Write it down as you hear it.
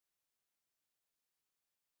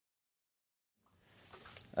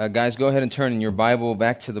Guys, go ahead and turn in your Bible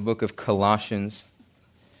back to the book of Colossians.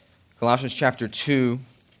 Colossians chapter 2.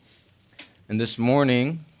 And this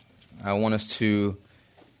morning, I want us to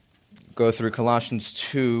go through Colossians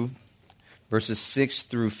 2, verses 6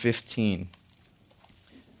 through 15.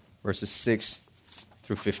 Verses 6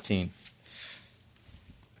 through 15.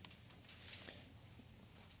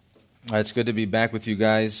 It's good to be back with you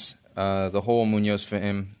guys. The whole Munoz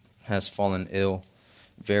fam has fallen ill,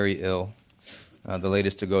 very ill. The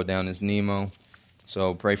latest to go down is Nemo,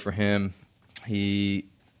 so pray for him. He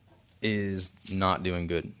is not doing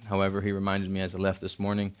good. However, he reminded me as I left this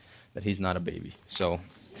morning that he's not a baby. So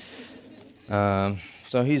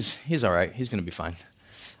he's all right. He's going to be fine.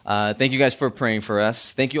 Thank you guys for praying for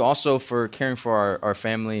us. Thank you also for caring for our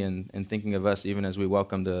family and thinking of us even as we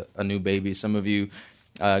welcomed a new baby. Some of you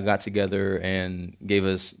got together and gave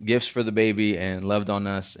us gifts for the baby and loved on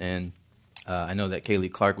us, and I know that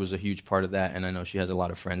Kaylee Clark was a huge part of that, and I know she has a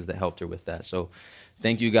lot of friends that helped her with that. So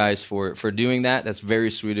thank you guys for doing that. That's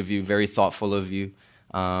very sweet of you, very thoughtful of you.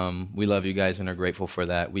 We love you guys and are grateful for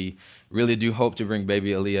that. We really do hope to bring baby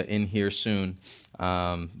Aaliyah in here soon,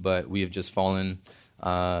 but we have just fallen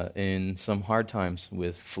in some hard times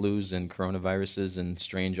with flus and coronaviruses and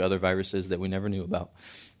strange other viruses that we never knew about.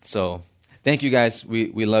 So thank you guys.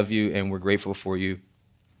 We love you and we're grateful for you.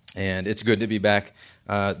 And it's good to be back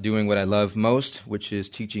doing what I love most, which is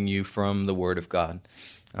teaching you from the Word of God.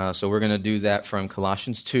 So we're going to do that from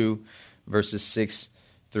Colossians 2, verses 6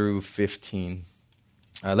 through 15.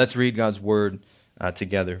 Let's read God's Word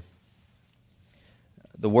together.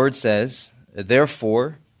 The Word says,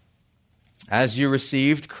 "Therefore, as you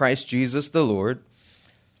received Christ Jesus the Lord,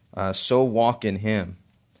 so walk in Him,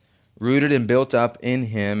 rooted and built up in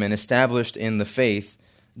Him and established in the faith,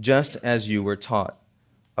 just as you were taught,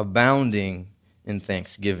 abounding in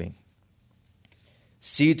thanksgiving.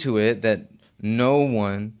 See to it that no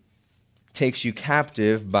one takes you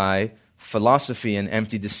captive by philosophy and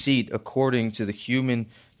empty deceit according to the human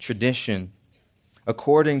tradition,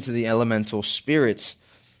 according to the elemental spirits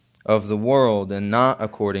of the world, and not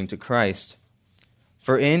according to Christ.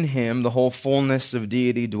 For in Him the whole fullness of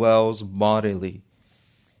deity dwells bodily,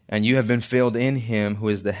 and you have been filled in Him who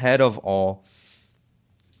is the head of all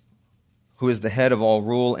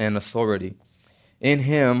rule and authority. In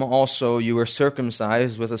Him also you were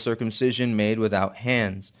circumcised with a circumcision made without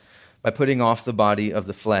hands, by putting off the body of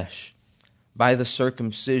the flesh, by the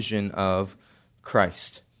circumcision of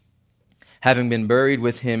Christ, having been buried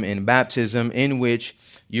with Him in baptism, in which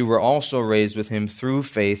you were also raised with Him through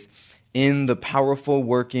faith in the powerful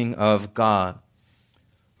working of God,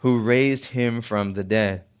 who raised Him from the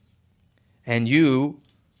dead. And you,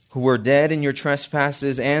 who were dead in your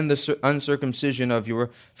trespasses and the uncircumcision of your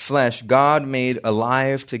flesh, God made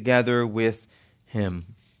alive together with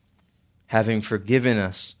Him, having forgiven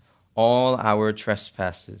us all our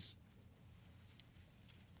trespasses,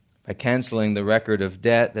 by canceling the record of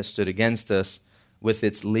debt that stood against us with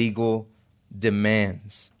its legal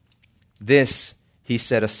demands. This He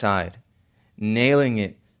set aside, nailing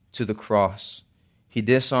it to the cross. He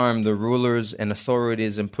disarmed the rulers and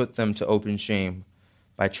authorities and put them to open shame,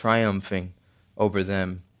 by triumphing over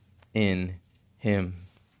them in Him."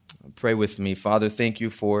 Pray with me. Father, thank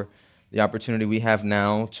you for the opportunity we have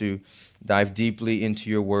now to dive deeply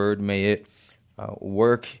into your word. May it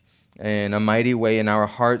work in a mighty way in our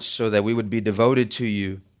hearts so that we would be devoted to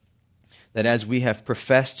you, that as we have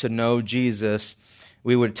professed to know Jesus,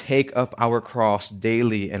 we would take up our cross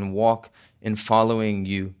daily and walk in following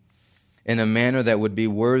you, in a manner that would be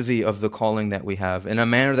worthy of the calling that we have, in a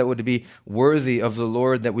manner that would be worthy of the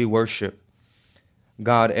Lord that we worship.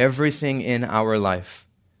 God, everything in our life,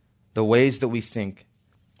 the ways that we think,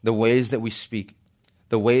 the ways that we speak,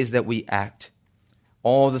 the ways that we act,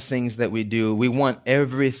 all the things that we do, we want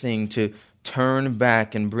everything to turn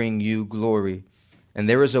back and bring you glory. And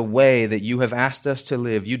there is a way that you have asked us to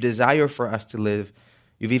live, you desire for us to live,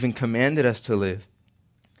 you've even commanded us to live,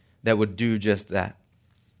 that would do just that.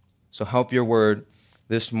 So help your word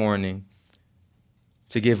this morning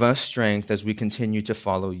to give us strength as we continue to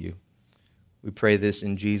follow you. We pray this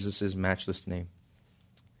in Jesus' matchless name.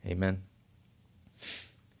 Amen.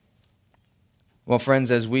 Well,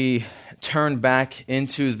 friends, as we turn back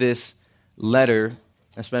into this letter,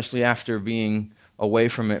 especially after being away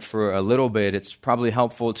from it for a little bit, it's probably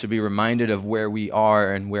helpful to be reminded of where we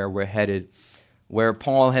are and where we're headed, where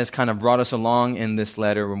Paul has kind of brought us along in this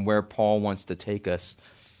letter and where Paul wants to take us.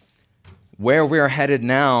 Where we are headed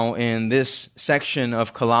now in this section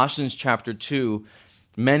of Colossians chapter 2,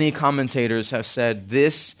 many commentators have said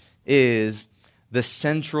this is the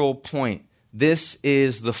central point This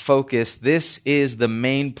is the focus. This is the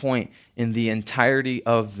main point in the entirety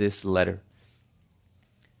of this letter.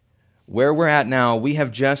 Where we're at now, we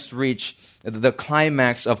have just reached the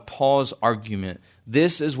climax of Paul's argument.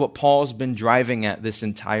 This is what Paul's been driving at this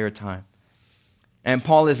entire time. And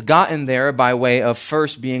Paul has gotten there by way of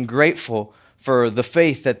first being grateful for the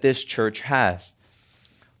faith that this church has.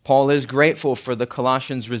 Paul is grateful for the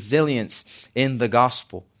Colossians' resilience in the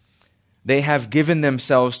gospel. They have given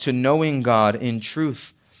themselves to knowing God in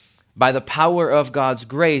truth. By the power of God's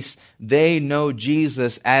grace, they know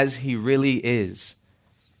Jesus as he really is.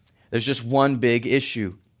 There's just one big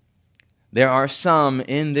issue. There are some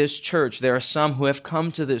in this church, there are some who have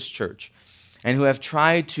come to this church and who have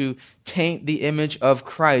tried to taint the image of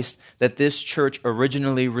Christ that this church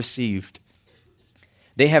originally received.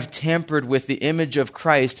 They have tampered with the image of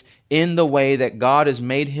Christ in the way that God has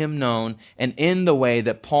made him known and in the way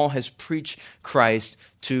that Paul has preached Christ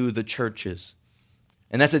to the churches.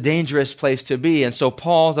 And that's a dangerous place to be. And so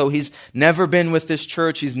Paul, though he's never been with this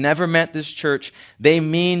church, he's never met this church, they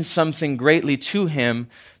mean something greatly to him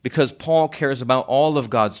because Paul cares about all of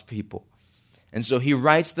God's people. And so he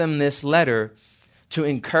writes them this letter to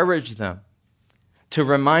encourage them, to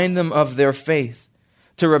remind them of their faith,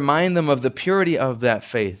 to remind them of the purity of that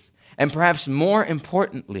faith, and perhaps more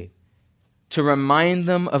importantly, to remind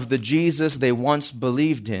them of the Jesus they once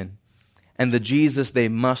believed in and the Jesus they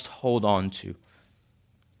must hold on to.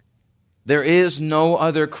 There is no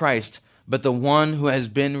other Christ but the one who has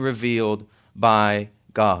been revealed by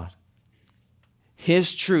God.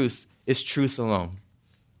 His truth is truth alone.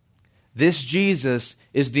 This Jesus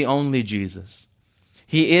is the only Jesus.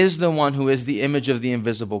 He is the one who is the image of the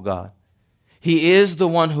invisible God. He is the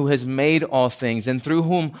one who has made all things and through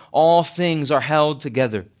whom all things are held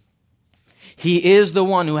together. He is the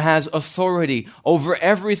one who has authority over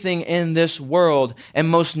everything in this world and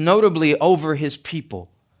most notably over his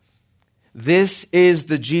people. This is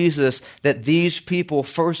the Jesus that these people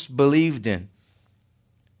first believed in.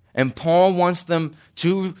 And Paul wants them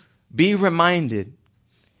to be reminded,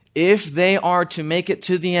 if they are to make it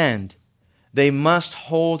to the end, they must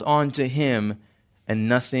hold on to him and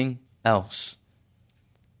nothing else.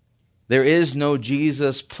 There is no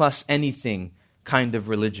Jesus plus anything kind of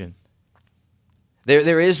religion.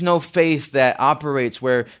 There is no faith that operates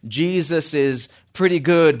where Jesus is pretty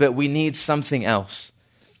good, but we need something else.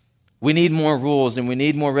 We need more rules and we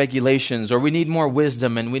need more regulations, or we need more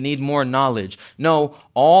wisdom and we need more knowledge. No,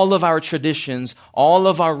 all of our traditions, all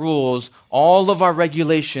of our rules, all of our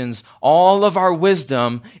regulations, all of our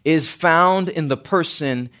wisdom is found in the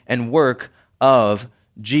person and work of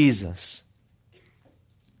Jesus.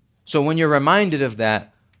 So when you're reminded of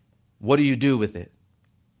that, what do you do with it?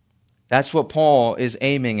 That's what Paul is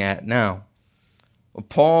aiming at now.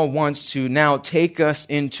 Paul wants to now take us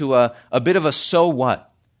into a bit of a so what.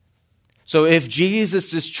 So if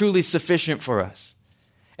Jesus is truly sufficient for us,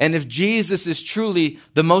 and if Jesus is truly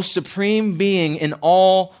the most supreme being in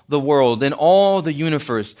all the world, in all the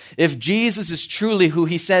universe, if Jesus is truly who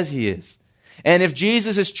he says he is, and if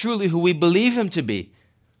Jesus is truly who we believe him to be,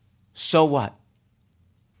 so what?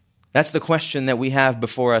 That's the question that we have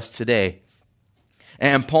before us today.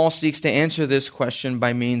 And Paul seeks to answer this question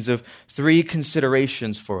by means of three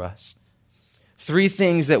considerations for us. Three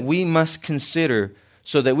things that we must consider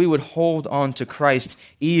so that we would hold on to Christ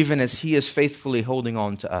even as he is faithfully holding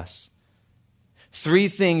on to us. Three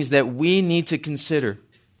things that we need to consider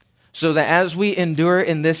so that as we endure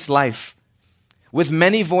in this life with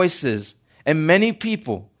many voices and many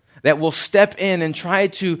people that will step in and try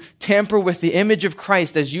to tamper with the image of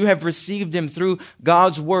Christ as you have received him through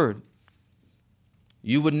God's word,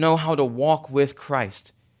 you would know how to walk with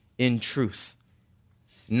Christ in truth.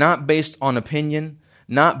 Not based on opinion,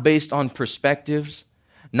 not based on perspectives,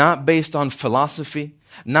 not based on philosophy,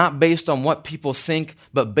 not based on what people think,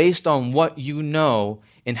 but based on what you know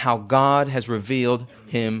and how God has revealed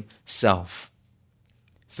himself.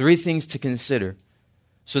 Three things to consider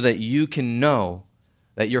so that you can know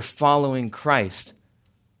that you're following Christ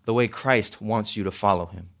the way Christ wants you to follow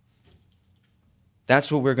him.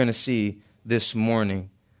 That's what we're going to see this morning.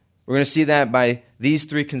 We're going to see that by these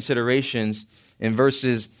three considerations. In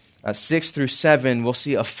verses 6 through 7, we'll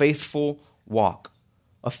see a faithful walk.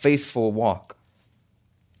 A faithful walk.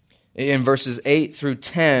 In verses 8 through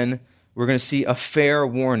 10, we're going to see a fair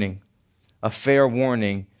warning. A fair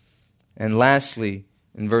warning. And lastly,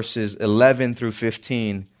 in verses 11 through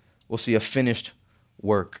 15, we'll see a finished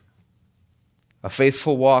work. A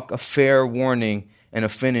faithful walk, a fair warning, and a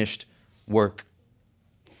finished work.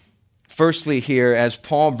 Firstly here, as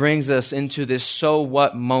Paul brings us into this so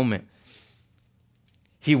what moment,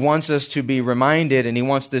 He wants us to be reminded, and he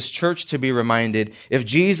wants this church to be reminded, if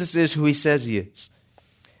Jesus is who he says he is,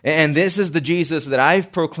 and this is the Jesus that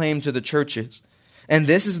I've proclaimed to the churches, and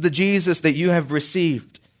this is the Jesus that you have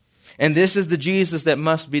received, and this is the Jesus that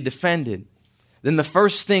must be defended, then the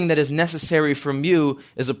first thing that is necessary from you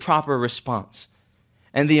is a proper response.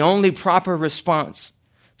 And the only proper response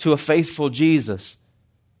to a faithful Jesus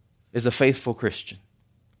is a faithful Christian,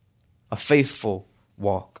 a faithful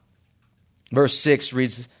walk. Verse 6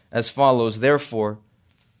 reads as follows, therefore,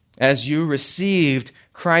 as you received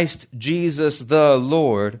Christ Jesus the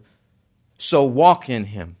Lord, so walk in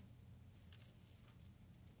him.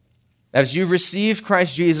 As you received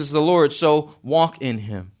Christ Jesus the Lord, so walk in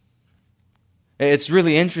him. It's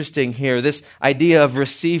really interesting here, this idea of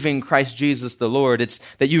receiving Christ Jesus the Lord. It's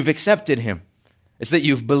that you've accepted him. It's that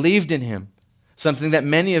you've believed in him, something that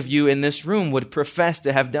many of you in this room would profess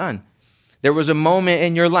to have done. There was a moment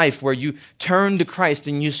in your life where you turned to Christ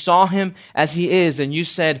and you saw him as he is, and you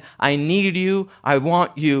said, I need you, I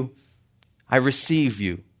want you, I receive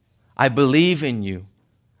you, I believe in you,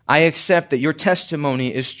 I accept that your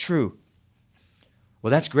testimony is true. Well,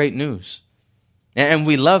 that's great news. And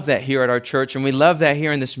we love that here at our church, and we love that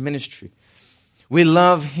here in this ministry. We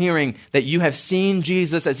love hearing that you have seen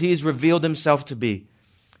Jesus as he's revealed himself to be,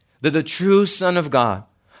 the true Son of God,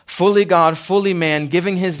 fully man,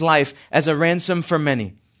 giving his life as a ransom for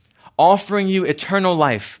many, offering you eternal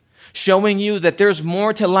life, showing you that there's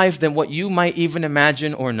more to life than what you might even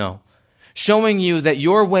imagine or know, showing you that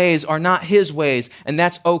your ways are not his ways, and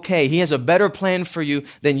that's okay. He has a better plan for you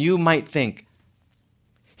than you might think.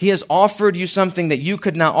 He has offered you something that you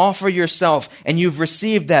could not offer yourself, and you've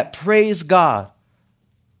received that. Praise God.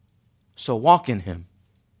 So walk in him.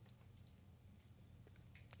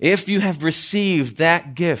 If you have received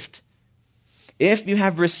that gift, if you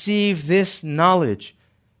have received this knowledge,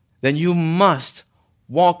 then you must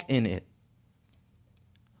walk in it.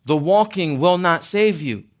 The walking will not save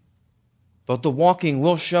you, but the walking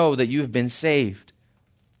will show that you have been saved.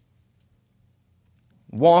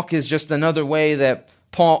 Walk is just another way that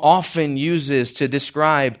Paul often uses to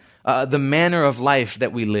describe the manner of life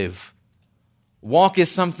that we live. Walk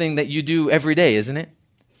is something that you do every day, isn't it?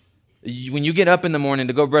 When you get up in the morning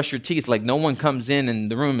to go brush your teeth, like no one comes in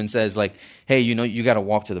the room and says like, hey, you got to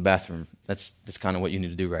walk to the bathroom. That's kind of what you need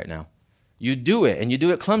to do right now. You do it, and you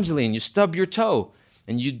do it clumsily, and you stub your toe,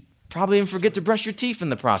 and you probably even forget to brush your teeth in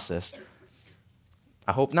the process.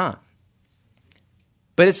 I hope not.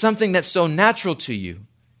 But it's something that's so natural to you.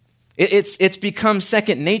 It's become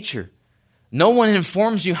second nature. No one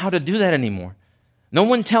informs you how to do that anymore. No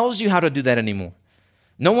one tells you how to do that anymore.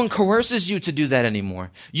 No one coerces you to do that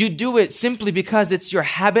anymore. You do it simply because it's your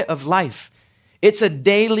habit of life. It's a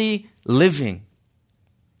daily living.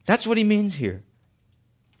 That's what he means here.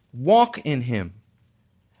 Walk in him.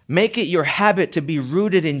 Make it your habit to be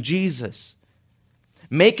rooted in Jesus.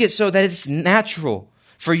 Make it so that it's natural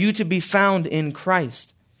for you to be found in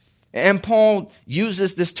Christ. And Paul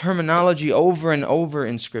uses this terminology over and over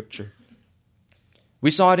in Scripture.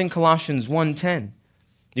 We saw it in Colossians 1:10.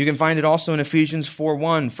 You can find it also in Ephesians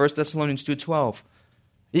 4:1, 1 Thessalonians 2:12.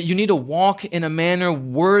 You need to walk in a manner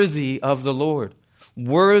worthy of the Lord,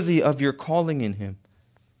 worthy of your calling in him.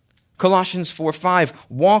 Colossians 4:5,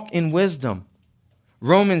 walk in wisdom.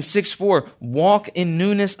 Romans 6:4, walk in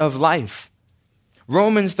newness of life.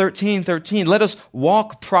 Romans 13:13, let us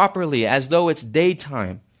walk properly as though it's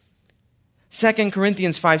daytime. 2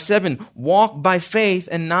 Corinthians 5:7, walk by faith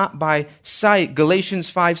and not by sight. Galatians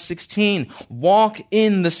 5:16, walk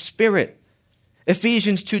in the Spirit.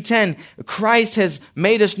 Ephesians 2:10, Christ has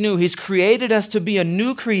made us new. He's created us to be a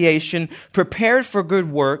new creation, prepared for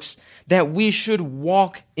good works, that we should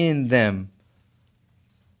walk in them.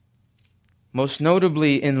 Most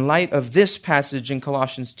notably, in light of this passage in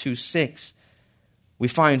Colossians 2:6, we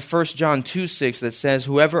find 1 John 2:6 that says,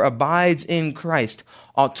 whoever abides in Christ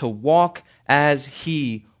ought to walk as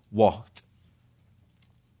he walked.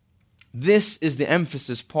 This is the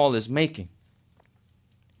emphasis Paul is making.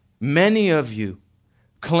 Many of you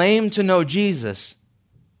claim to know Jesus,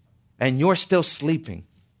 and you're still sleeping.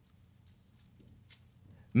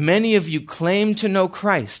 Many of you claim to know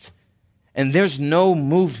Christ, and there's no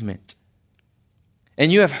movement.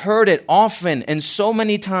 And you have heard it often and so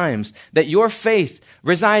many times that your faith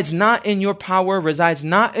resides not in your power, resides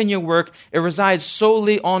not in your work, it resides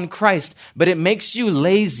solely on Christ, but it makes you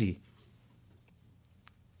lazy.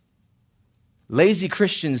 Lazy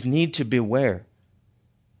Christians need to beware,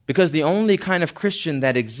 because the only kind of Christian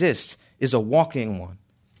that exists is a walking one.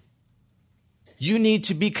 You need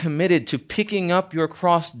to be committed to picking up your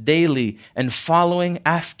cross daily and following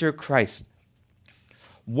after Christ.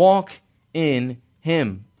 Walk in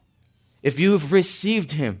him, if you've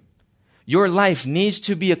received him, your life needs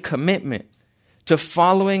to be a commitment to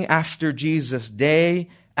following after Jesus day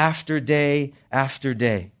after day after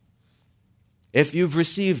day. If you've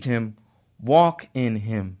received him, walk in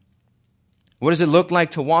him. What does it look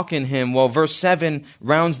like to walk in him? Well, verse 7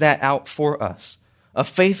 rounds that out for us. A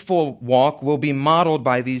faithful walk will be modeled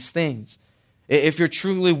by these things. If you're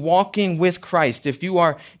truly walking with Christ, if you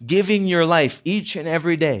are giving your life each and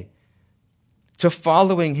every day to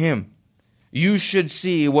following him, you should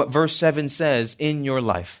see what verse 7 says in your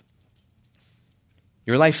life.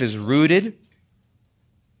 Your life is rooted.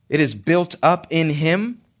 It is built up in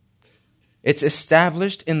him. It's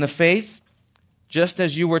established in the faith, just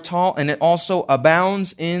as you were taught, and it also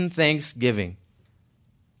abounds in thanksgiving.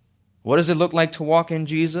 What does it look like to walk in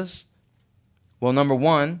Jesus? Well, number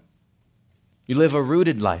one, you live a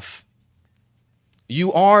rooted life.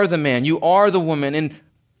 You are the man, you are the woman in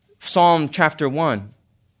Psalm chapter 1.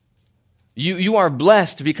 You are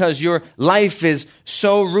blessed because your life is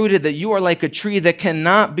so rooted that you are like a tree that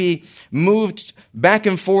cannot be moved back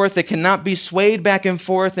and forth. It cannot be swayed back and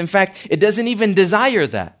forth. In fact, it doesn't even desire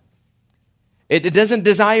that. It doesn't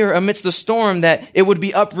desire amidst the storm that it would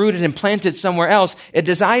be uprooted and planted somewhere else. It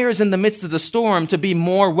desires in the midst of the storm to be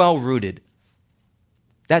more well-rooted.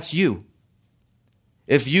 That's you.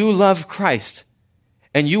 If you love Christ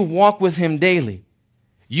and you walk with him daily,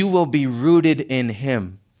 you will be rooted in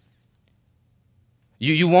him.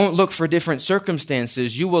 You won't look for different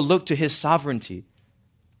circumstances. You will look to his sovereignty.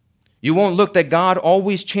 You won't look that God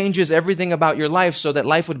always changes everything about your life so that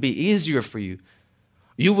life would be easier for you.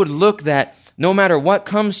 You would look that no matter what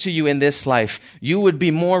comes to you in this life, you would be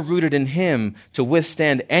more rooted in him to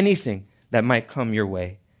withstand anything that might come your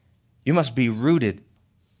way. You must be rooted.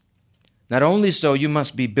 Not only so, you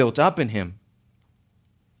must be built up in him.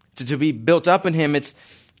 To be built up in him, it's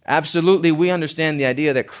absolutely, we understand the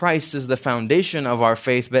idea that Christ is the foundation of our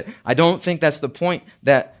faith, but I don't think that's the point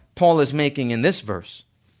that Paul is making in this verse.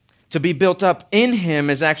 To be built up in him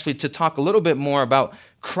is actually to talk a little bit more about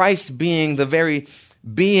Christ being the very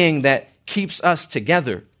being that keeps us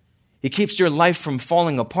together. He keeps your life from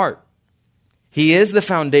falling apart. He is the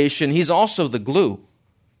foundation. He's also the glue.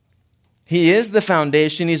 He is the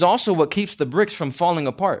foundation. He's also what keeps the bricks from falling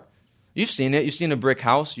apart. You've seen it. You've seen a brick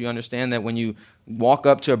house. You understand that when you walk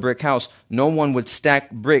up to a brick house, no one would stack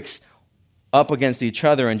bricks up against each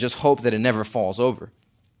other and just hope that it never falls over.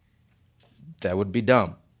 That would be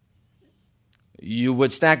dumb. You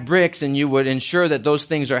would stack bricks and you would ensure that those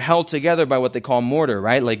things are held together by what they call mortar,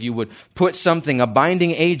 right? Like you would put something, a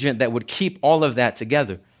binding agent that would keep all of that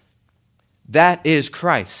together. That is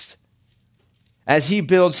Christ. As he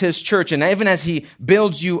builds his church and even as he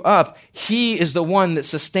builds you up, he is the one that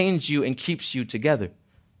sustains you and keeps you together.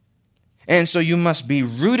 And so you must be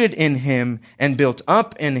rooted in him and built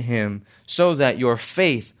up in him so that your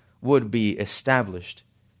faith would be established,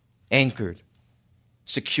 anchored,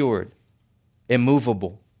 secured,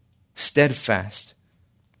 immovable, steadfast.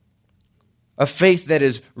 A faith that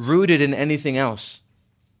is rooted in anything else,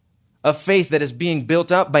 a faith that is being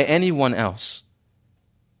built up by anyone else,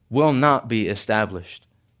 will not be established.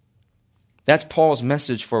 That's Paul's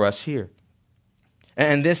message for us here.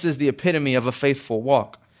 And this is the epitome of a faithful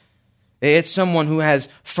walk. It's someone who has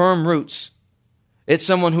firm roots. It's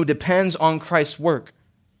someone who depends on Christ's work.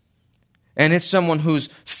 And it's someone whose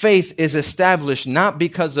faith is established not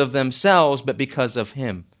because of themselves, but because of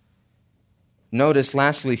him. Notice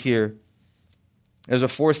lastly here, there's a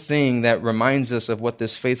fourth thing that reminds us of what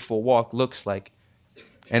this faithful walk looks like.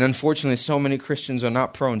 And unfortunately, so many Christians are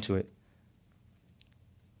not prone to it.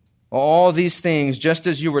 All these things, just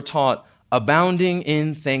as you were taught, abounding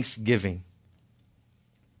in thanksgiving.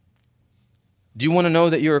 Do you want to know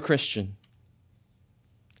that you're a Christian?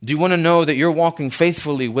 Do you want to know that you're walking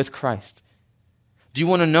faithfully with Christ? Do you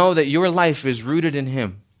want to know that your life is rooted in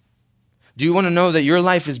him? Do you want to know that your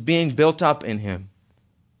life is being built up in him?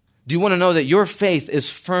 Do you want to know that your faith is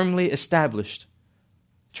firmly established?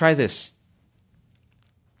 Try this.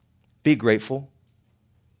 Be grateful.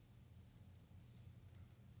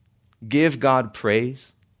 Give God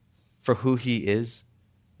praise for who he is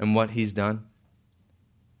and what he's done.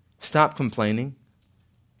 Stop complaining.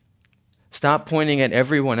 Stop pointing at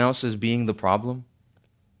everyone else as being the problem.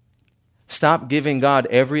 Stop giving God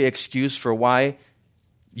every excuse for why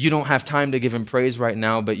you don't have time to give him praise right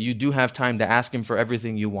now, but you do have time to ask him for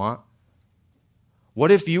everything you want. What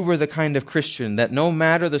if you were the kind of Christian that no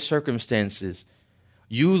matter the circumstances,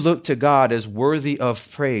 you look to God as worthy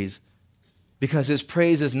of praise because his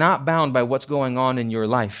praise is not bound by what's going on in your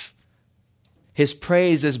life. His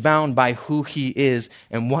praise is bound by who he is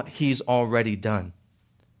and what he's already done.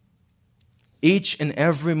 Each and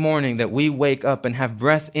every morning that we wake up and have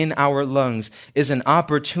breath in our lungs is an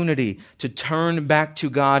opportunity to turn back to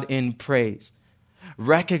God in praise,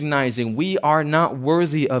 recognizing we are not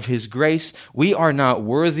worthy of His grace, we are not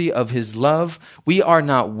worthy of His love, we are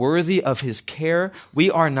not worthy of His care,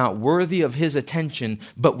 we are not worthy of His attention,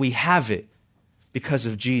 but we have it because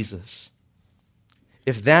of Jesus.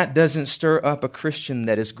 If that doesn't stir up a Christian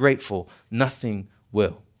that is grateful, nothing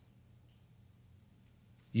will.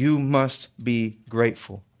 You must be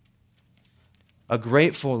grateful. A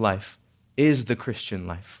grateful life is the Christian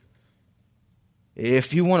life.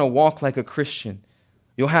 If you want to walk like a Christian,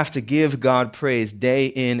 you'll have to give God praise day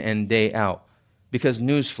in and day out. Because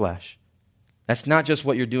newsflash, that's not just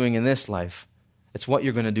what you're doing in this life, it's what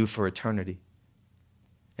you're going to do for eternity.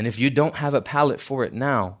 And if you don't have a palate for it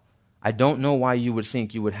now, I don't know why you would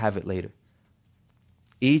think you would have it later.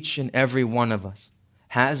 Each and every one of us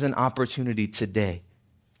has an opportunity today,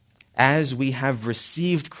 as we have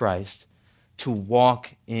received Christ, to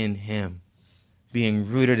walk in Him, being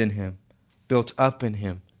rooted in Him, built up in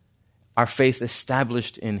Him, our faith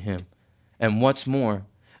established in Him, and what's more,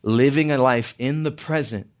 living a life in the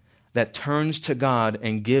present that turns to God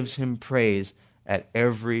and gives Him praise at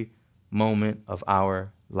every moment of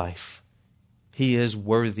our life. He is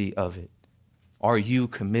worthy of it. Are you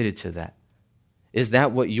committed to that? Is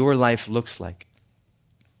that what your life looks like?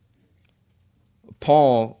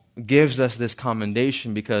 Paul gives us this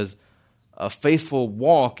commendation because a faithful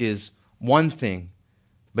walk is one thing,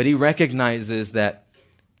 but he recognizes that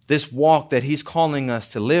this walk that he's calling us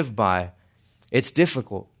to live by, it's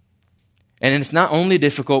difficult. And it's not only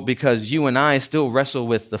difficult because you and I still wrestle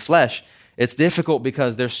with the flesh. It's difficult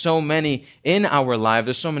because there's so many in our lives,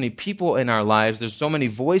 there's so many people in our lives, there's so many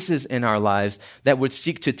voices in our lives that would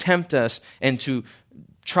seek to tempt us and to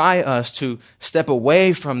try us to step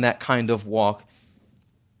away from that kind of walk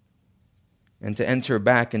and to enter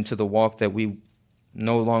back into the walk that we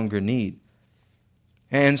no longer need.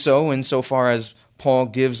 And so, insofar as Paul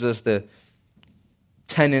gives us the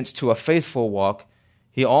tenets to a faithful walk,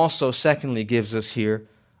 he also secondly gives us here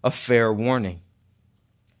a fair warning.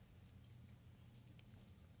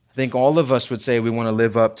 I think all of us would say we want to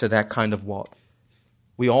live up to that kind of walk.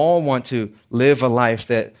 We all want to live a life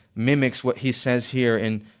that mimics what he says here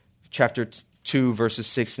in chapter 2, verses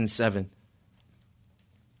 6 and 7.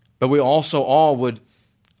 But we also all would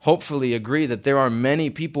hopefully agree that there are many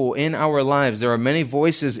people in our lives, there are many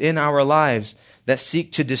voices in our lives that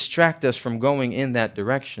seek to distract us from going in that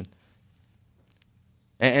direction.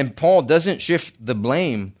 And Paul doesn't shift the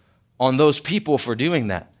blame on those people for doing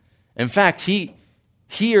that. In fact, he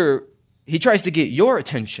tries to get your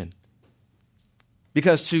attention.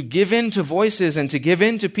 Because to give in to voices and to give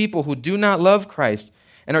in to people who do not love Christ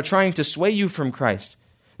and are trying to sway you from Christ,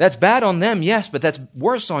 that's bad on them, yes, but that's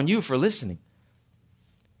worse on you for listening.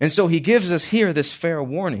 And so he gives us here this fair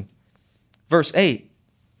warning. Verse 8,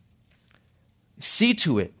 see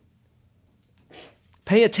to it.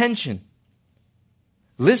 Pay attention.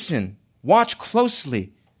 Listen, watch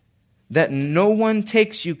closely that no one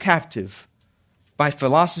takes you captive by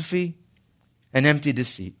philosophy and empty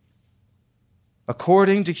deceit,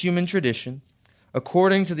 according to human tradition,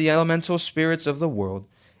 according to the elemental spirits of the world,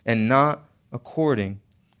 and not according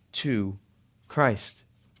to Christ.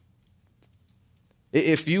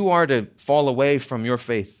 If you are to fall away from your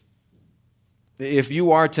faith, if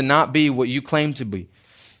you are to not be what you claim to be,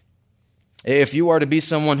 if you are to be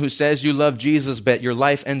someone who says you love Jesus, but your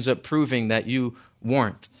life ends up proving that you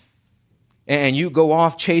weren't, and you go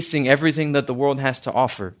off chasing everything that the world has to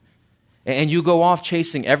offer, and you go off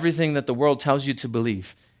chasing everything that the world tells you to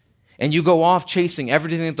believe, and you go off chasing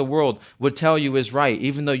everything that the world would tell you is right,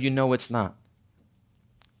 even though you know it's not,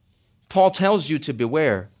 Paul tells you to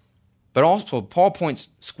beware, but also Paul points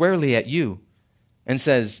squarely at you and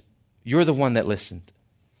says, you're the one that listened.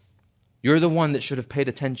 You're the one that should have paid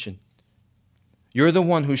attention. You're the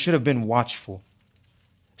one who should have been watchful.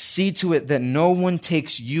 See to it that no one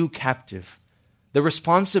takes you captive. The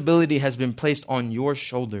responsibility has been placed on your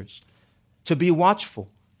shoulders to be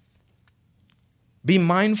watchful. Be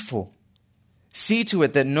mindful. See to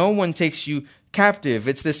it that no one takes you captive.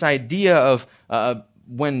 It's this idea of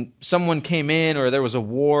when someone came in, or there was a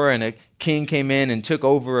war and a king came in and took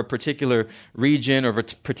over a particular region or a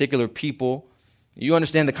particular people. You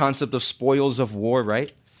understand the concept of spoils of war,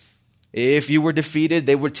 right? If you were defeated,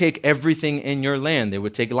 they would take everything in your land. They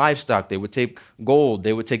would take livestock. They would take gold.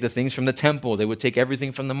 They would take the things from the temple. They would take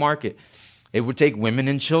everything from the market. They would take women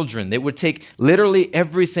and children. They would take literally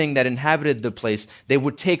everything that inhabited the place. They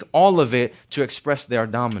would take all of it to express their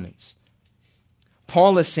dominance.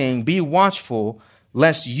 Paul is saying, be watchful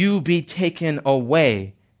lest you be taken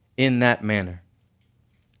away in that manner.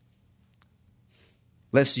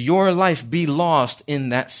 Lest your life be lost in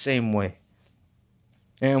that same way.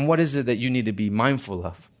 And what is it that you need to be mindful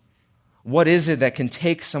of? What is it that can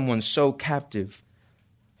take someone so captive?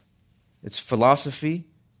 It's philosophy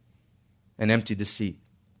and empty deceit.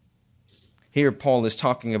 Here Paul is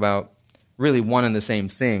talking about really one and the same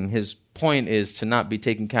thing. His point is to not be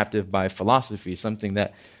taken captive by philosophy, something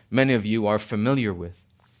that many of you are familiar with.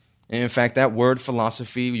 And in fact, that word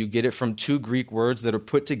philosophy, you get it from two Greek words that are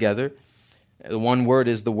put together. The one word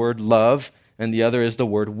is the word love, and the other is the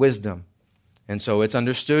word wisdom. And so it's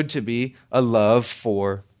understood to be a love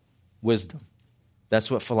for wisdom.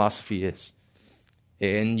 That's what philosophy is.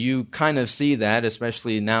 And you kind of see that,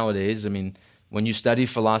 especially nowadays. I mean, when you study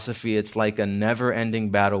philosophy, it's like a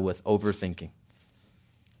never-ending battle with overthinking.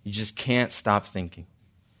 You just can't stop thinking.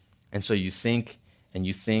 And so you think, and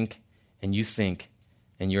you think, and you think,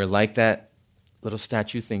 and you're like that little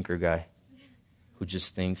statue thinker guy who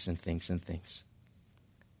just thinks and thinks and thinks.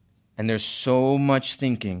 And there's so much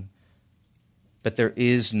thinking, but there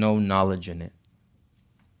is no knowledge in it.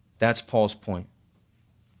 That's Paul's point.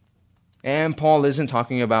 And Paul isn't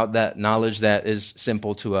talking about that knowledge that is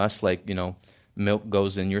simple to us, like, milk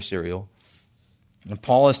goes in your cereal. And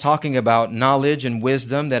Paul is talking about knowledge and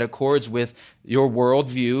wisdom that accords with your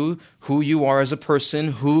worldview, who you are as a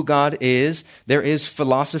person, who God is. There is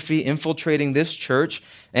philosophy infiltrating this church,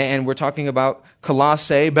 and we're talking about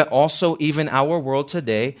Colossae, but also even our world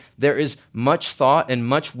today. There is much thought and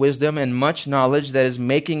much wisdom and much knowledge that is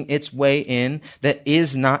making its way in that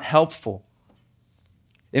is not helpful.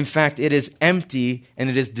 In fact, it is empty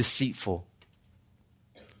and it is deceitful.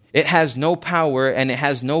 It has no power and it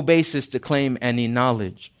has no basis to claim any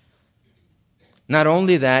knowledge. Not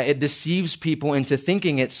only that, it deceives people into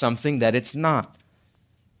thinking it's something that it's not.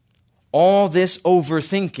 All this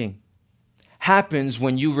overthinking happens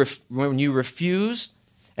when you refuse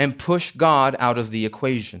and push God out of the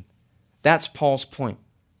equation. That's Paul's point.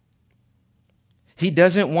 He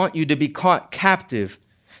doesn't want you to be caught captive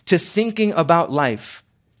to thinking about life,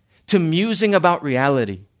 to musing about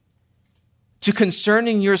reality, to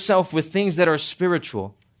concerning yourself with things that are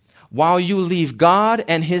spiritual, while you leave God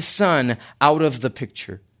and His Son out of the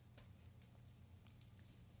picture.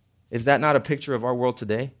 Is that not a picture of our world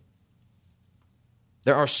today?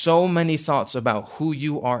 There are so many thoughts about who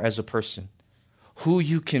you are as a person, who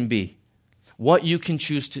you can be, what you can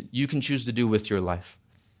choose to do with your life,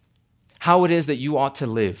 how it is that you ought to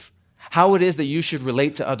live, how it is that you should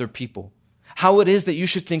relate to other people, how it is that you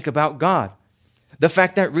should think about God. The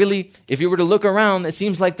fact that really, if you were to look around, it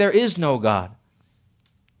seems like there is no God.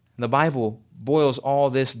 The Bible boils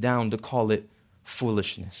all this down to call it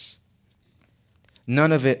foolishness.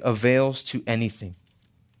 None of it avails to anything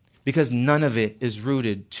because none of it is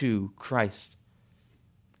rooted to Christ.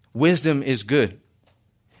 Wisdom is good.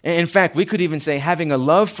 In fact, we could even say having a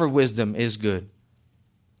love for wisdom is good.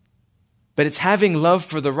 But it's having love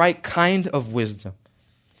for the right kind of wisdom.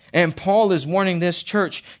 And Paul is warning this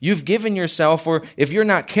church, you've given yourself, or if you're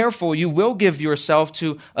not careful, you will give yourself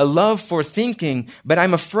to a love for thinking, but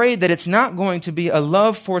I'm afraid that it's not going to be a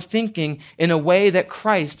love for thinking in a way that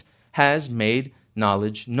Christ has made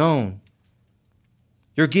knowledge known.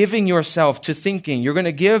 You're giving yourself to thinking. You're going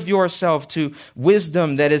to give yourself to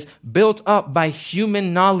wisdom that is built up by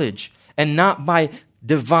human knowledge and not by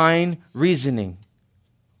divine reasoning.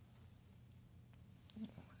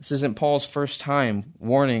 This isn't Paul's first time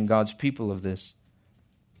warning God's people of this.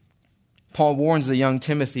 Paul warns the young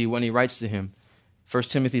Timothy when he writes to him, 1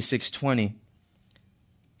 Timothy 6:20.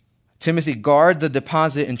 Timothy, guard the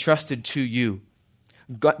deposit entrusted to you.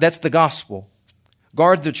 That's the gospel.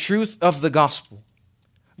 Guard the truth of the gospel.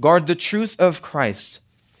 Guard the truth of Christ.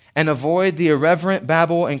 And avoid the irreverent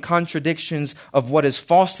babble and contradictions of what is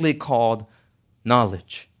falsely called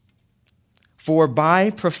knowledge. For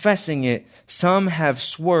by professing it, some have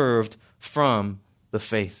swerved from the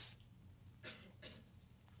faith.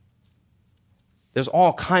 There's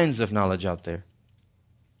all kinds of knowledge out there.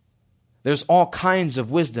 There's all kinds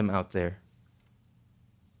of wisdom out there.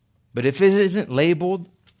 But if it isn't labeled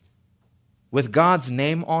with God's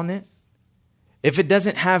name on it, if it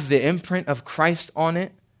doesn't have the imprint of Christ on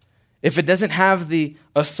it, if it doesn't have the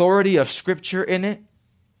authority of Scripture in it,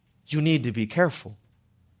 you need to be careful.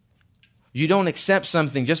 You don't accept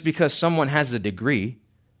something just because someone has a degree.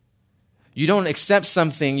 You don't accept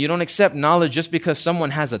knowledge just because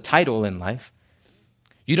someone has a title in life.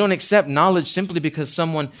 You don't accept knowledge simply because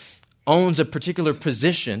someone owns a particular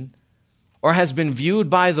position or has been viewed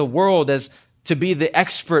by the world as to be the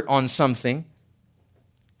expert on something.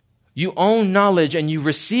 You own knowledge and you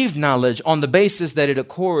receive knowledge on the basis that it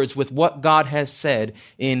accords with what God has said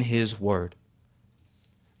in His Word.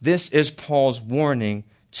 This is Paul's warning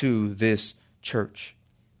to this church.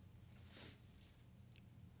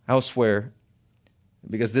 Elsewhere,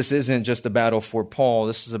 because this isn't just a battle for Paul,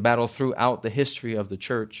 this is a battle throughout the history of the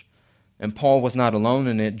church. And Paul was not alone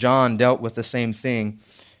in it. John dealt with the same thing.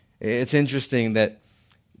 It's interesting that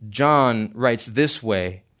John writes this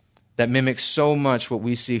way that mimics so much what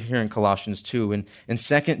we see here in Colossians 2. In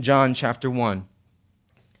 2 John chapter 1,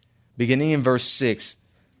 beginning in verse 6,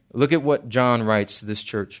 look at what John writes to this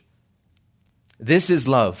church. This is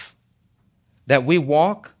love, that we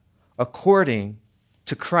walk according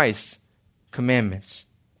to Christ's commandments.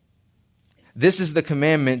 This is the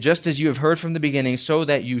commandment, just as you have heard from the beginning, so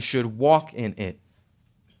that you should walk in it.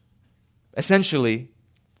 Essentially,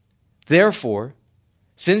 therefore,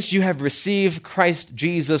 since you have received Christ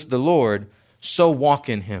Jesus the Lord, so walk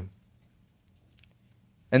in Him.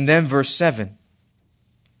 And then verse 7.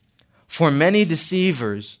 For many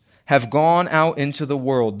deceivers have gone out into the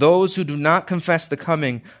world, those who do not confess the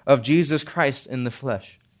coming of Jesus Christ in the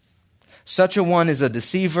flesh. Such a one is a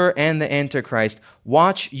deceiver and the Antichrist.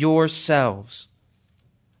 Watch yourselves,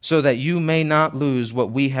 so that you may not lose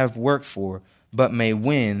what we have worked for, but may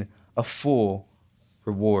win a full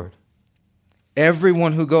reward.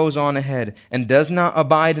 Everyone who goes on ahead and does not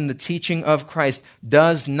abide in the teaching of Christ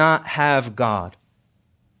does not have God.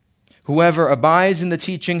 Whoever abides in the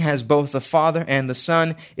teaching has both the Father and the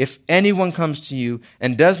Son. If anyone comes to you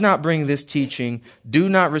and does not bring this teaching, do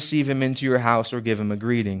not receive him into your house or give him a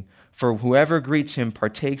greeting, for whoever greets him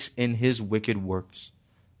partakes in his wicked works.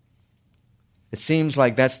 It seems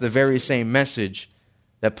like that's the very same message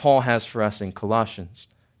that Paul has for us in Colossians.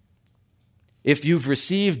 If you've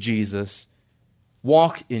received Jesus,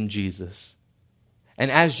 walk in Jesus. And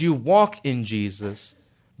as you walk in Jesus,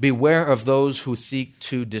 beware of those who seek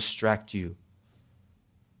to distract you.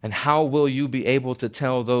 And how will you be able to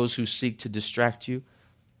tell those who seek to distract you?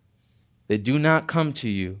 They do not come to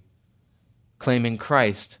you claiming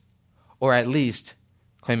Christ, or at least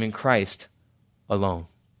claiming Christ alone.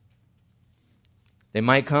 They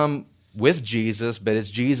might come with Jesus, but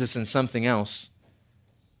it's Jesus and something else.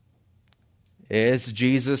 It's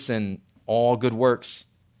Jesus and all good works.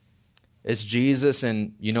 It's Jesus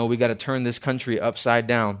and, we got to turn this country upside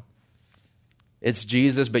down. It's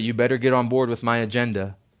Jesus, but you better get on board with my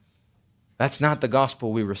agenda. That's not the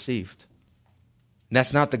gospel we received.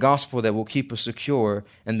 That's not the gospel that will keep us secure,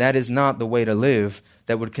 and that is not the way to live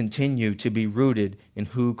that would continue to be rooted in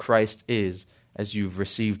who Christ is as you've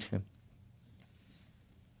received Him.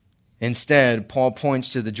 Instead, Paul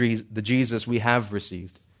points to the Jesus we have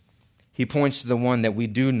received. He points to the one that we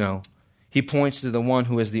do know. He points to the one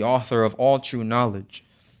who is the author of all true knowledge.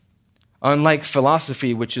 Unlike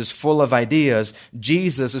philosophy, which is full of ideas,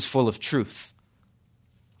 Jesus is full of truth.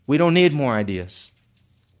 We don't need more ideas.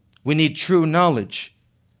 We need true knowledge.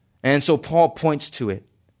 And so Paul points to it.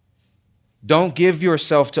 Don't give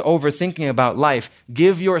yourself to overthinking about life.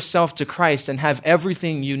 Give yourself to Christ and have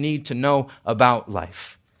everything you need to know about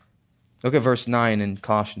life. Look at verse 9 in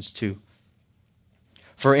Colossians 2.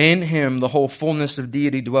 For in Him the whole fullness of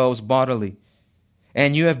deity dwells bodily,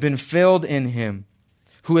 and you have been filled in Him,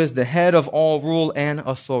 who is the head of all rule and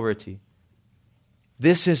authority.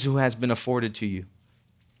 This is who has been afforded to you.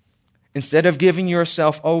 Instead of giving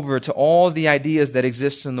yourself over to all the ideas that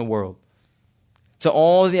exist in the world, to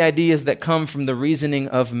all the ideas that come from the reasoning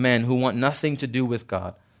of men who want nothing to do with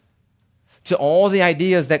God, to all the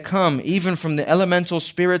ideas that come even from the elemental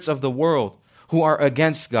spirits of the world who are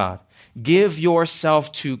against God, give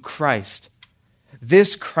yourself to Christ.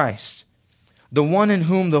 This Christ, the one in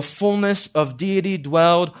whom the fullness of deity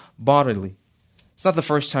dwelled bodily. It's not the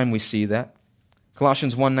first time we see that.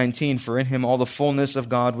 Colossians 1:19, for in Him all the fullness of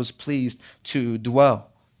God was pleased to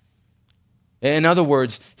dwell. In other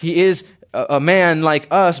words, He is a man like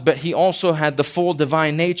us, but He also had the full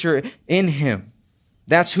divine nature in Him.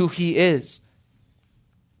 That's who He is.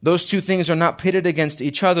 Those two things are not pitted against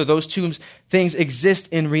each other. Those two things exist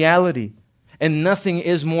in reality. And nothing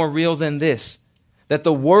is more real than this, that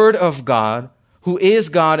the Word of God, who is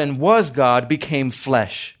God and was God, became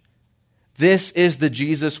flesh. This is the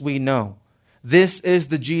Jesus we know. This is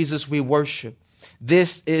the Jesus we worship.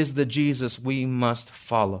 This is the Jesus we must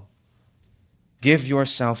follow. Give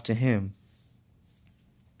yourself to Him.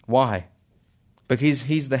 Why? Because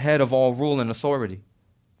He's the head of all rule and authority.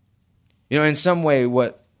 In some way,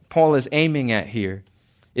 what Paul is aiming at here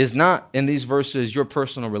is not, in these verses, your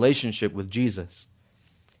personal relationship with Jesus.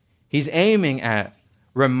 He's aiming at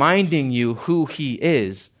reminding you who He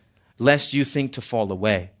is, lest you think to fall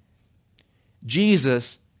away.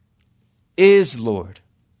 Jesus is Lord,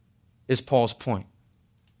 is Paul's point.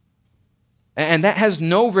 And that has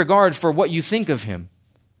no regard for what you think of him.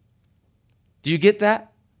 Do you get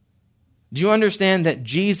that? Do you understand that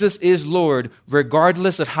Jesus is Lord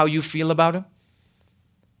regardless of how you feel about him?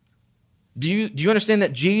 Do you understand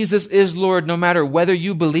that Jesus is Lord no matter whether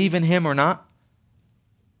you believe in him or not?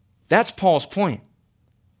 That's Paul's point.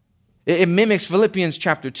 It mimics Philippians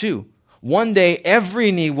chapter 2. One day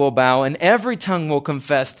every knee will bow and every tongue will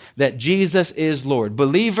confess that Jesus is Lord,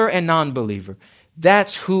 believer and non-believer.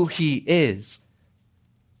 That's who he is.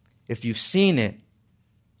 If you've seen it,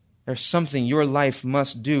 there's something your life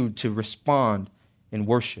must do to respond in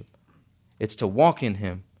worship. It's to walk in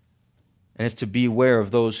him, and it's to beware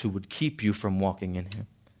of those who would keep you from walking in him.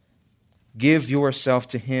 Give yourself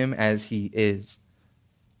to him as he is.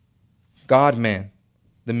 God-man,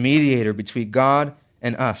 the mediator between God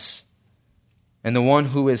and us, and the one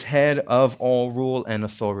who is head of all rule and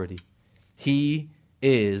authority. He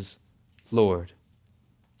is Lord.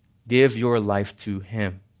 Give your life to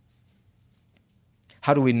him.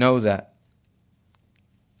 How do we know that?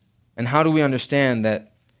 And how do we understand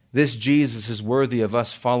that this Jesus is worthy of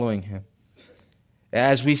us following him?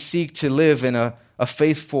 As we seek to live in a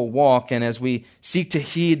faithful walk, and as we seek to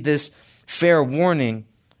heed this fair warning,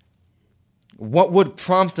 what would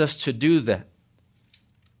prompt us to do that?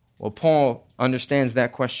 Well, Paul understands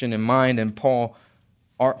that question in mind, and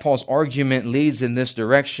Paul's argument leads in this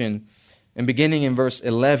direction. And beginning in verse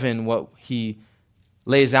 11, what he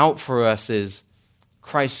lays out for us is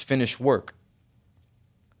Christ's finished work.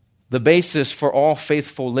 The basis for all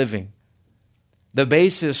faithful living. The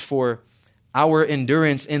basis for our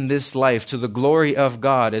endurance in this life to the glory of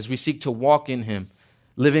God as we seek to walk in him,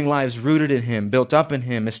 living lives rooted in him, built up in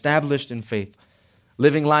him, established in faith,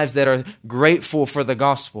 living lives that are grateful for the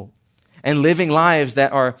gospel, and living lives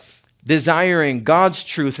that are desiring God's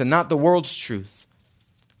truth and not the world's truth.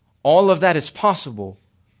 All of that is possible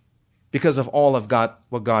because of all of God,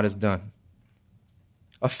 what God has done.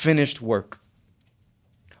 A finished work.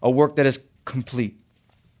 A work that is complete.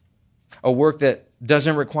 A work that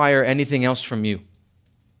doesn't require anything else from you.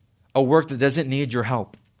 A work that doesn't need your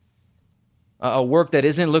help. A work that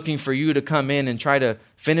isn't looking for you to come in and try to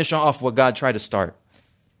finish off what God tried to start.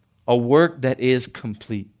 A work that is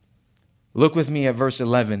complete. Look with me at verse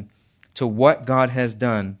 11 to what God has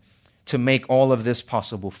done to make all of this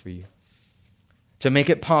possible for you. To make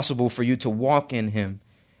it possible for you to walk in him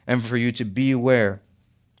and for you to beware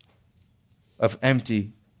of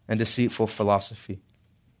empty and deceitful philosophy.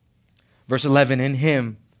 Verse 11, in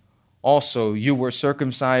him also you were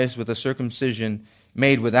circumcised with a circumcision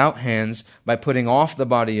made without hands by putting off the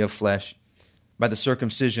body of flesh by the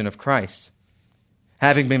circumcision of Christ,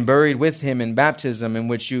 having been buried with him in baptism, in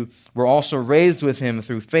which you were also raised with him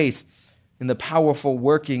through faith in the powerful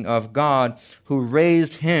working of God who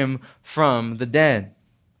raised him from the dead.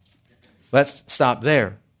 Let's stop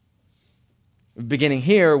there. Beginning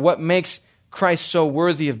here, what makes Christ so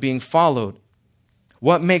worthy of being followed?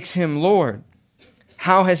 What makes him Lord?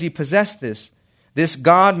 How has he possessed this? This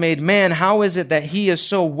God made man, how is it that he is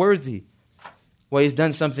so worthy? Well, he's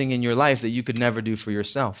done something in your life that you could never do for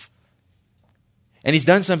yourself. And he's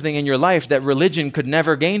done something in your life that religion could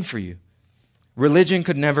never gain for you. Religion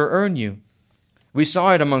could never earn you. We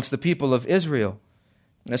saw it amongst the people of Israel.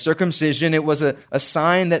 The circumcision, it was a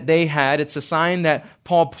sign that they had. It's a sign that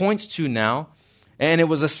Paul points to now. And it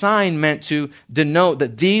was a sign meant to denote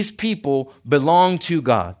that these people belong to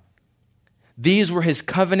God. These were his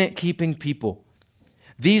covenant-keeping people.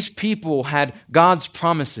 These people had God's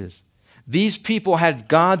promises. These people had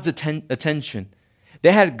God's attention.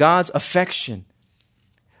 They had God's affection.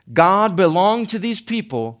 God belonged to these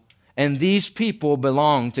people, and these people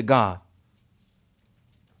belonged to God.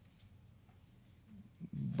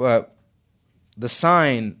 But the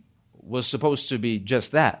sign was supposed to be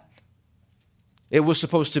just that. It was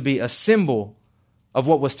supposed to be a symbol of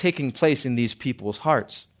what was taking place in these people's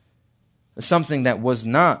hearts. Something that was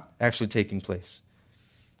not actually taking place.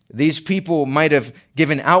 These people might have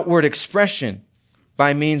given outward expression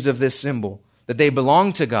by means of this symbol, that they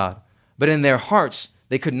belonged to God, but in their hearts,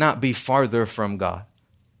 they could not be farther from God.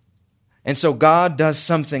 And so God does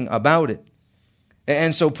something about it.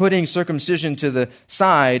 And so putting circumcision to the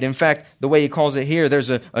side, in fact, the way he calls it here, there's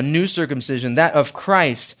a new circumcision, that of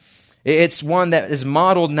Christ. It's one that is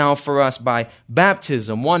modeled now for us by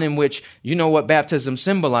baptism, one in which you know what baptism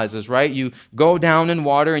symbolizes, right? You go down in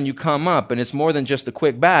water and you come up, and it's more than just a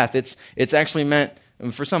quick bath. It's actually meant,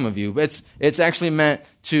 for some of you, it's actually meant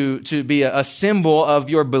to be a symbol of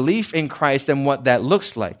your belief in Christ and what that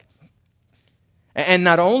looks like. And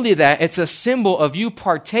not only that, it's a symbol of you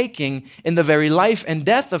partaking in the very life and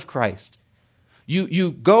death of Christ.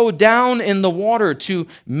 You go down in the water to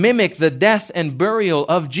mimic the death and burial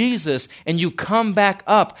of Jesus, and you come back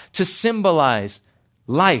up to symbolize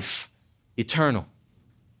life eternal.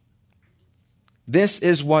 This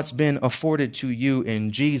is what's been afforded to you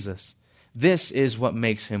in Jesus. This is what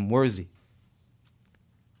makes him worthy.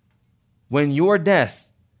 When your death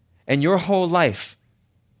and your whole life,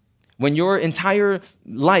 when your entire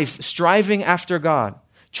life striving after God,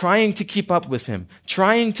 trying to keep up with him,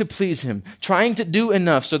 trying to please him, trying to do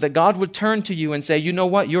enough so that God would turn to you and say, you know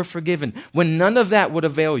what, you're forgiven, when none of that would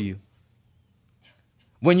avail you.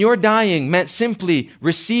 When your dying meant simply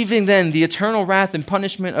receiving then the eternal wrath and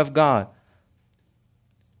punishment of God.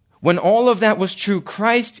 When all of that was true,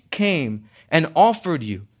 Christ came and offered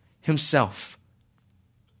you himself.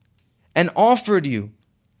 And offered you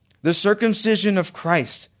the circumcision of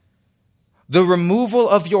Christ, the removal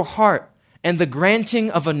of your heart, and the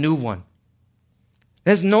granting of a new one. It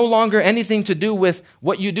has no longer anything to do with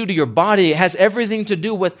what you do to your body. It has everything to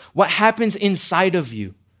do with what happens inside of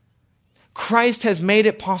you. Christ has made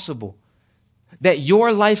it possible that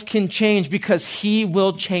your life can change because he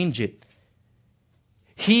will change it.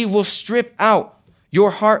 He will strip out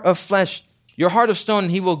your heart of flesh, your heart of stone,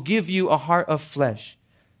 and he will give you a heart of flesh.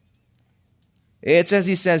 It's as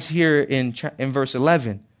he says here in verse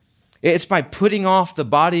 11. It's by putting off the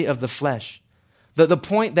body of the flesh. The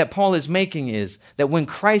point that Paul is making is that when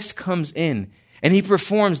Christ comes in and he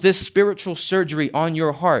performs this spiritual surgery on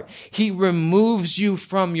your heart, he removes you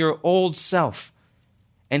from your old self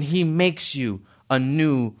and he makes you a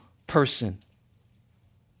new person.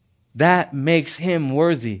 That makes him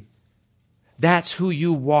worthy. That's who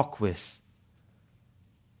you walk with.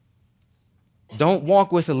 Don't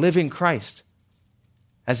walk with a living Christ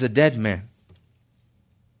as a dead man.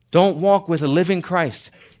 Don't walk with a living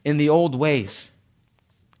Christ in the old ways.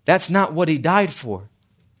 That's not what he died for.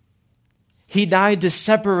 He died to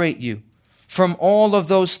separate you from all of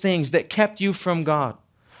those things that kept you from God,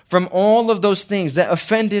 from all of those things that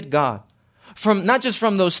offended God, from not just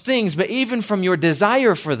from those things, but even from your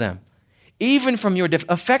desire for them, even from your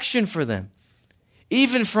affection for them,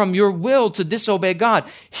 even from your will to disobey God.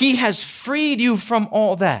 He has freed you from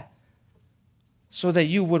all that so that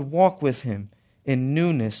you would walk with him in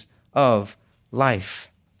newness of life.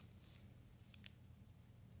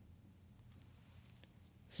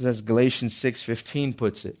 This is as Galatians 6:15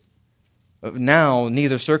 puts it. Now,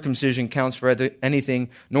 neither circumcision counts for anything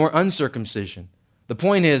nor uncircumcision. The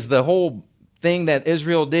point is, the whole thing that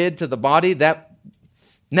Israel did to the body, that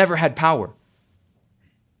never had power.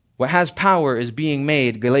 What has power is being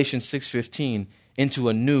made, Galatians 6:15, into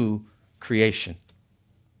a new creation.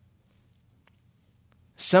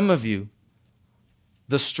 Some of you,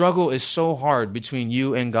 the struggle is so hard between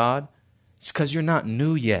you and God, it's because you're not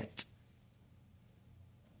new yet.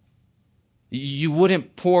 You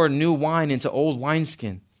wouldn't pour new wine into old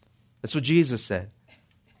wineskin. That's what Jesus said.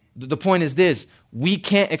 The point is this: we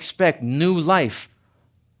can't expect new life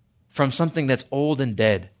from something that's old and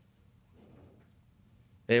dead.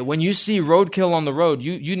 When you see roadkill on the road,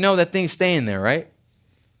 you know that thing's staying there, right?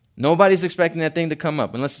 Nobody's expecting that thing to come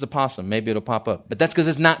up, unless it's a possum. Maybe it'll pop up. But that's because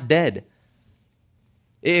it's not dead.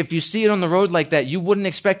 If you see it on the road like that, you wouldn't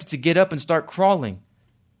expect it to get up and start crawling.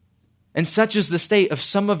 And such is the state of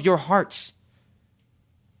some of your hearts.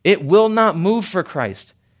 It will not move for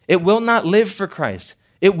Christ. It will not live for Christ.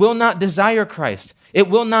 It will not desire Christ. It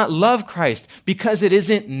will not love Christ because it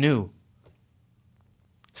isn't new.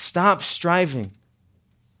 Stop striving.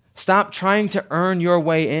 Stop trying to earn your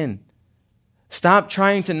way in. Stop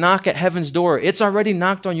trying to knock at heaven's door. It's already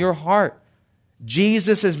knocked on your heart.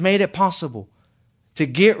 Jesus has made it possible to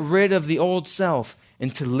get rid of the old self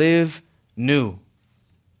and to live new.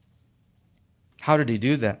 How did he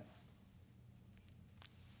do that?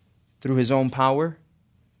 Through his own power,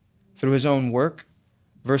 through his own work.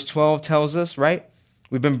 Verse 12 tells us, right?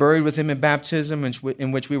 We've been buried with him in baptism,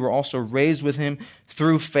 in which we were also raised with him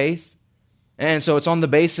through faith. And so it's on the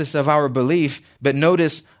basis of our belief, but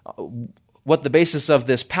notice what the basis of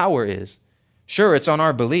this power is. Sure, it's on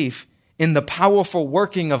our belief in the powerful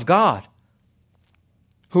working of God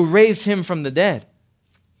who raised him from the dead.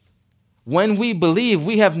 When we believe,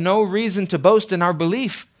 we have no reason to boast in our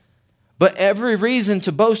belief, but every reason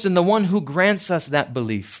to boast in the one who grants us that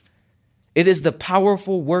belief. It is the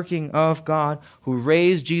powerful working of God who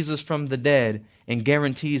raised Jesus from the dead and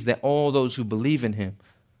guarantees that all those who believe in him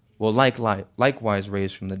will likewise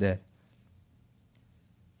raise from the dead.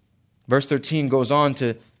 Verse 13 goes on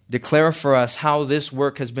to declare for us how this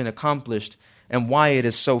work has been accomplished and why it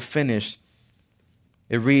is so finished.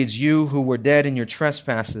 It reads, "You who were dead in your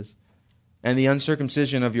trespasses and the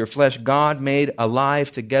uncircumcision of your flesh, God made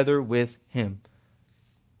alive together with him,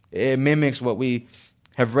 It mimics what we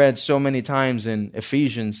have read so many times in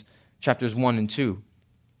Ephesians chapters 1 and 2.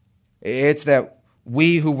 It's that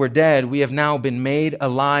we who were dead, we have now been made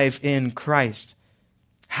alive in Christ.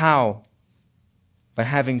 How? By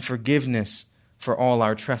having forgiveness for all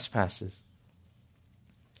our trespasses.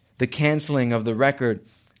 The canceling of the record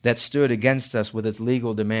that stood against us with its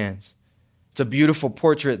legal demands. It's a beautiful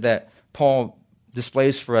portrait that Paul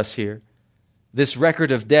displays for us here. This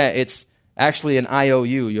record of debt, it's actually an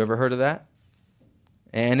IOU. You ever heard of that?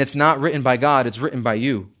 And it's not written by God, it's written by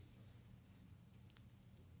you.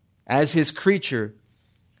 As his creature,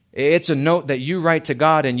 it's a note that you write to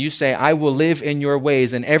God and you say, I will live in your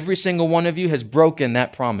ways. And every single one of you has broken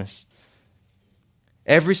that promise.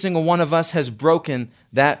 Every single one of us has broken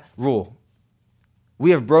that rule.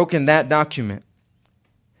 We have broken that document.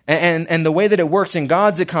 And the way that it works in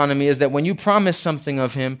God's economy is that when you promise something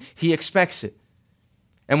of him, he expects it.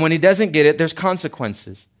 And when he doesn't get it, there's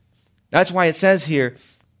consequences. That's why it says here,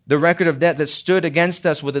 the record of debt that stood against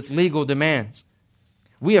us with its legal demands.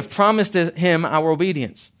 We have promised him our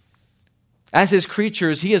obedience. As his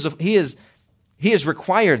creatures, he has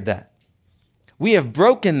required that. We have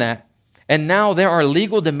broken that, and now there are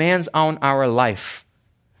legal demands on our life.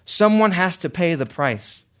 Someone has to pay the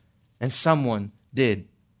price, and someone did.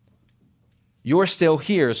 You're still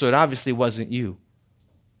here, so it obviously wasn't you.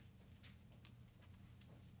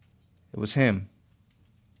 It was him.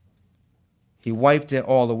 He wiped it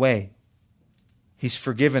all away. He's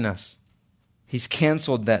forgiven us. He's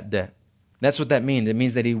canceled that debt. That's what that means. It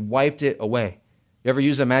means that he wiped it away. You ever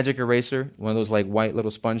use a magic eraser? One of those like white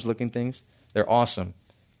little sponge looking things? They're awesome.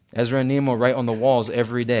 Ezra and Nehemiah write on the walls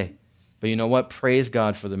every day. But you know what? Praise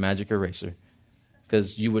God for the magic eraser.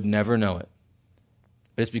 Because you would never know it.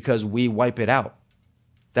 But it's because we wipe it out.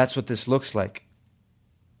 That's what this looks like.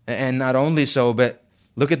 And not only so, but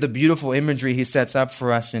look at the beautiful imagery he sets up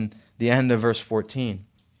for us in the end of verse 14.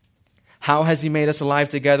 How has he made us alive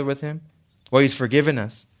together with him? Well, he's forgiven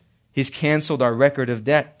us. He's canceled our record of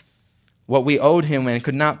debt. What we owed him and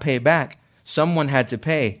could not pay back, someone had to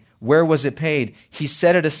pay. Where was it paid? He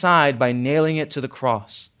set it aside by nailing it to the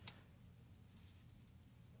cross.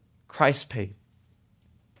 Christ paid.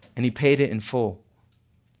 And he paid it in full.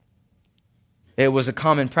 It was a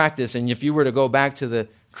common practice, and if you were to go back to the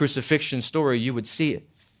crucifixion story, you would see it.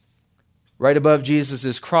 Right above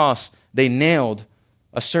Jesus' cross, they nailed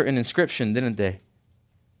a certain inscription, didn't they?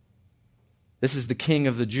 This is the King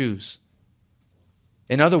of the Jews.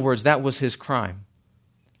 In other words, that was his crime.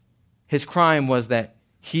 His crime was that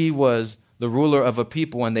he was the ruler of a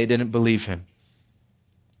people and they didn't believe him.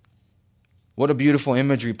 What a beautiful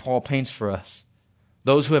imagery Paul paints for us.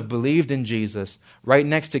 Those who have believed in Jesus, right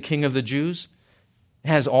next to King of the Jews,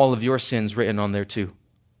 has all of your sins written on there too.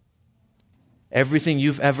 Everything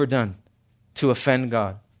you've ever done to offend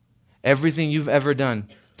God, everything you've ever done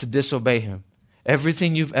to disobey him,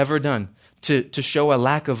 everything you've ever done to show a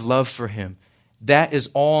lack of love for him, that is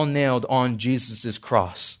all nailed on Jesus'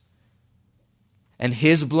 cross. And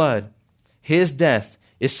his blood, his death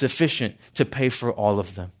is sufficient to pay for all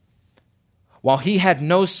of them. While he had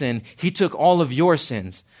no sin, he took all of your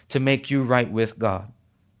sins to make you right with God.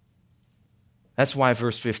 That's why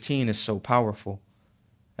verse 15 is so powerful.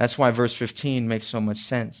 That's why verse 15 makes so much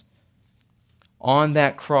sense. On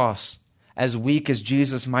that cross, as weak as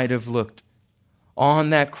Jesus might have looked, on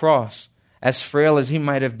that cross, as frail as he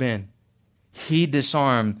might have been, he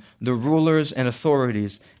disarmed the rulers and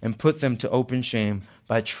authorities and put them to open shame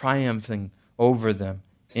by triumphing over them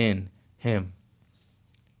in him.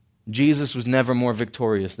 Jesus was never more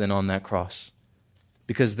victorious than on that cross,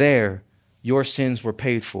 because there your sins were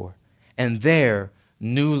paid for, and there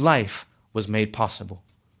new life was made possible.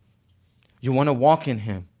 You want to walk in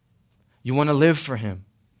him. You want to live for him.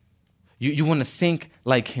 You want to think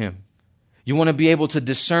like him. You want to be able to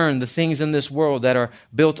discern the things in this world that are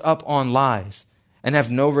built up on lies and have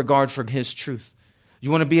no regard for his truth. You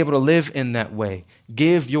want to be able to live in that way.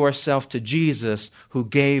 Give yourself to Jesus who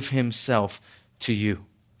gave himself to you.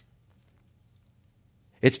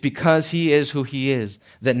 It's because he is who he is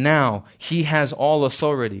that now he has all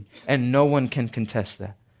authority and no one can contest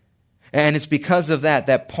that. And it's because of that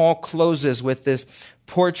that Paul closes with this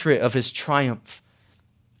portrait of his triumph.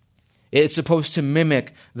 It's supposed to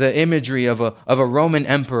mimic the imagery of a Roman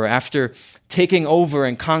emperor after taking over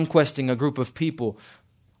and conquesting a group of people.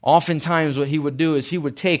 Oftentimes what he would do is he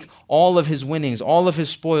would take all of his winnings, all of his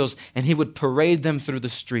spoils, and he would parade them through the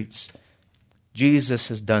streets. Jesus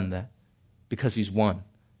has done that because he's won.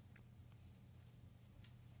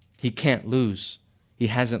 He can't lose. He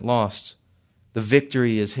hasn't lost. The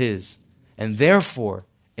victory is his. And therefore,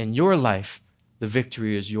 in your life, the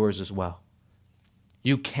victory is yours as well.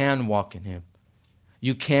 You can walk in him.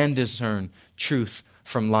 You can discern truth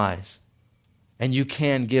from lies. And you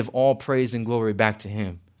can give all praise and glory back to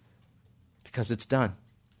him because it's done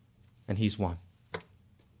and he's won.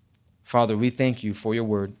 Father, we thank you for your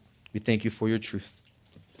word. We thank you for your truth.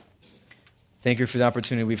 Thank you for the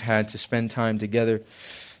opportunity we've had to spend time together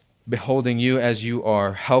beholding you as you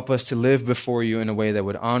are. Help us to live before you in a way that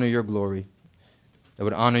would honor your glory, that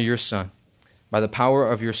would honor your Son. By the power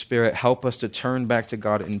of your Spirit, help us to turn back to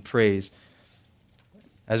God in praise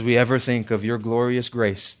as we ever think of your glorious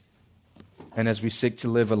grace and as we seek to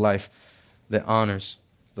live a life that honors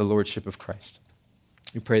the Lordship of Christ.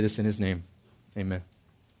 We pray this in his name. Amen.